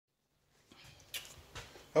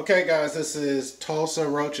Okay guys, this is Tulsa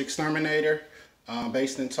Roach Exterminator,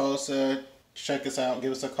 based in Tulsa. Check us out,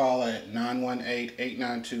 give us a call at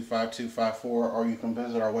 918-892-5254, or you can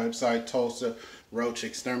visit our website,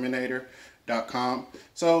 tulsaroachexterminator.com.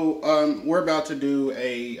 So we're about to do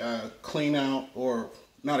a clean out, or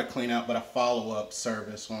not a clean out, but a follow-up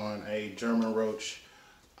service on a German Roach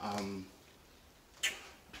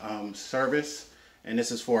service. And this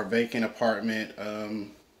is for a vacant apartment.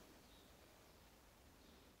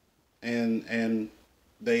 And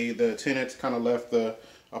the tenants kind of left the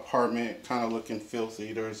apartment kind of looking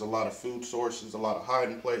filthy. There's a lot of food sources, a lot of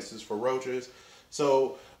hiding places for roaches.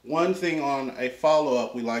 So one thing on a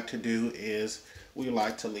follow-up we like to do is we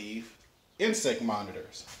like to leave insect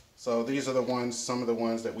monitors. So these are the ones, some of the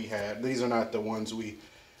ones that we had. These are not the ones we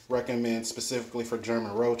recommend specifically for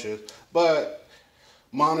German roaches, but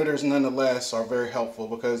monitors nonetheless are very helpful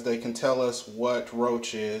because they can tell us what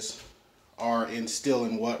roaches are still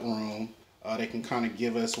in what room. They can kind of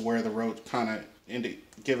give us where the roach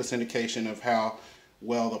give us indication of how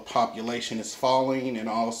well the population is falling, and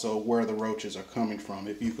also where the roaches are coming from.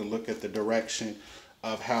 If you can look at the direction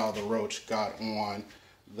of how the roach got on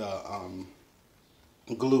the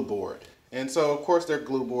glue board. And so of course they're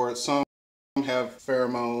glue boards. Some have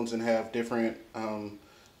pheromones and have different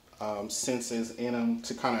senses in them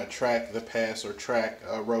to kind of attract the pests or track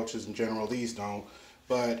roaches in general. These don't.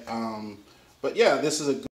 But yeah, this is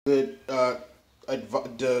a good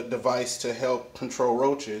device to help control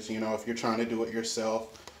roaches. You know, if you're trying to do it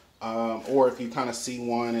yourself, or if you kind of see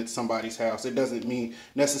one at somebody's house. It doesn't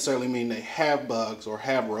necessarily mean they have bugs or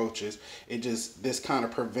have roaches. This kind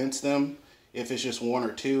of prevents them if it's just one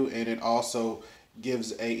or two, and it also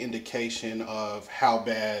gives a indication of how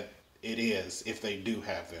bad it is if they do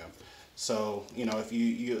have them. So, you know, if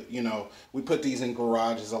you know, we put these in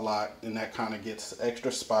garages a lot, and that kind of gets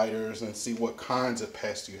extra spiders, and see what kinds of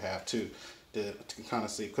pests you have too, to kind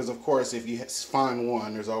of see. Because of course, if you find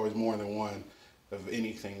one, there's always more than one of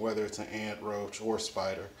anything, whether it's an ant, roach, or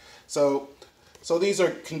spider. So these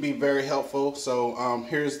can be very helpful. So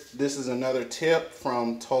this is another tip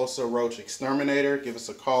from Tulsa Roach Exterminator. Give us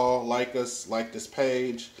a call, like this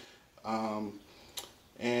page,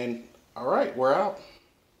 and all right, we're out.